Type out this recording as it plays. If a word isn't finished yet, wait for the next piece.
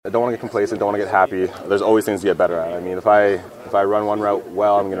I don't want to get complacent, don't want to get happy. There's always things to get better at. I mean, if I run one route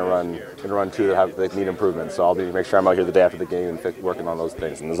well, I'm gonna run two that need improvement. So I'll make sure I'm out here the day after the game and working on those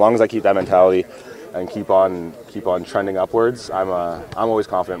things. And as long as I keep that mentality and keep on trending upwards, I'm always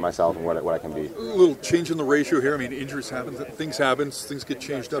confident in myself and what I can be. A little change in the ratio here. I mean, injuries happen, things get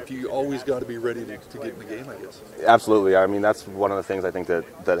changed up. You always got to be ready to get in the game, I guess. Absolutely. I mean, that's one of the things I think that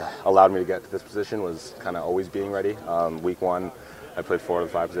allowed me to get to this position was kind of always being ready. Week one, I played 4 of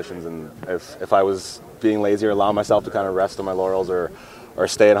the 5 positions, and if I was being lazy or allowing myself to kind of rest on my laurels or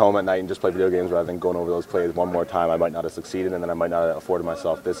stay at home at night and just play video games rather than going over those plays one more time, I might not have succeeded, and then I might not have afforded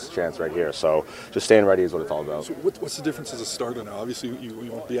myself this chance right here. So just staying ready is what it's all about. So what's the difference as a starter now? Obviously,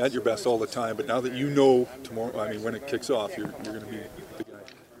 you won't be at your best all the time, but now that you know tomorrow, I mean, when it kicks off, you're going to be the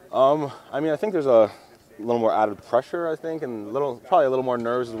guy. I mean, I think there's a little more added pressure, I think, and probably a little more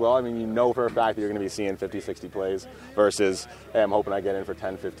nerves as well. I mean, you know for a fact that you're going to be seeing 50, 60 plays versus, hey, I'm hoping I get in for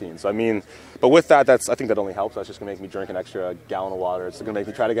 10, 15. So, I mean, but with that, I think that only helps. That's just going to make me drink an extra gallon of water. It's going to make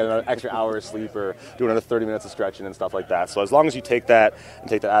me try to get an extra hour of sleep or do another 30 minutes of stretching and stuff like that. So as long as you take that and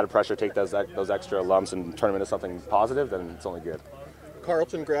take that added pressure, take those extra lumps and turn them into something positive, then it's only good.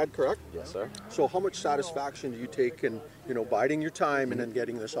 Carleton grad, correct? Yes, sir. So how much satisfaction do you take in, biding your time and then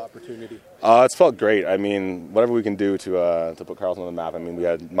getting this opportunity? It's felt great. I mean, whatever we can do to put Carleton on the map. I mean, we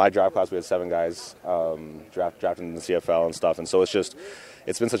had my draft class. We had 7 guys drafted in the CFL and stuff, and so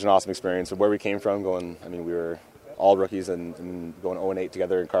it's been such an awesome experience. Where we came from, we were all rookies and going 0-8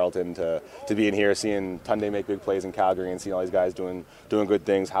 together in Carleton to be in here, seeing Tunde make big plays in Calgary and seeing all these guys doing good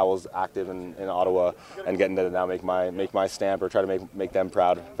things. Howell's active in Ottawa and getting to now make my stamp or try to make them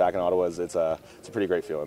proud back in Ottawa. It's a pretty great feeling.